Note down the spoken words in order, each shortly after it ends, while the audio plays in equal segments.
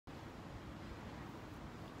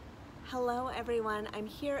Hello everyone, I'm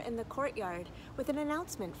here in the courtyard with an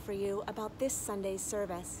announcement for you about this Sunday's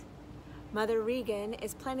service. Mother Regan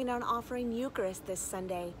is planning on offering Eucharist this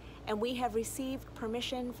Sunday, and we have received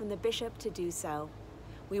permission from the bishop to do so.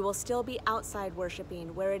 We will still be outside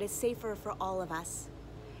worshiping where it is safer for all of us.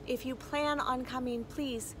 If you plan on coming,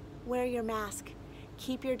 please wear your mask.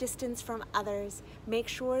 Keep your distance from others, make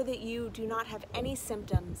sure that you do not have any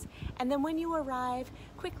symptoms, and then when you arrive,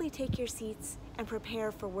 quickly take your seats and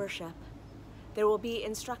prepare for worship. There will be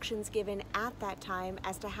instructions given at that time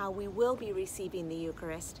as to how we will be receiving the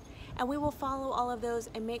Eucharist, and we will follow all of those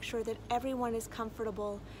and make sure that everyone is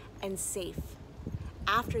comfortable and safe.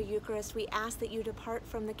 After Eucharist, we ask that you depart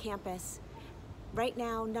from the campus. Right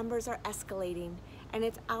now, numbers are escalating, and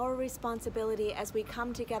it's our responsibility as we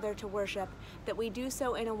come together to worship that we do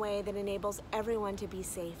so in a way that enables everyone to be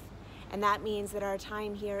safe. And that means that our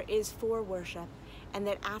time here is for worship, and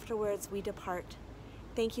that afterwards we depart.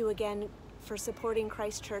 Thank you again for supporting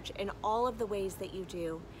Christ Church in all of the ways that you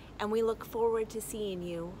do, and we look forward to seeing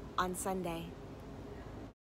you on Sunday.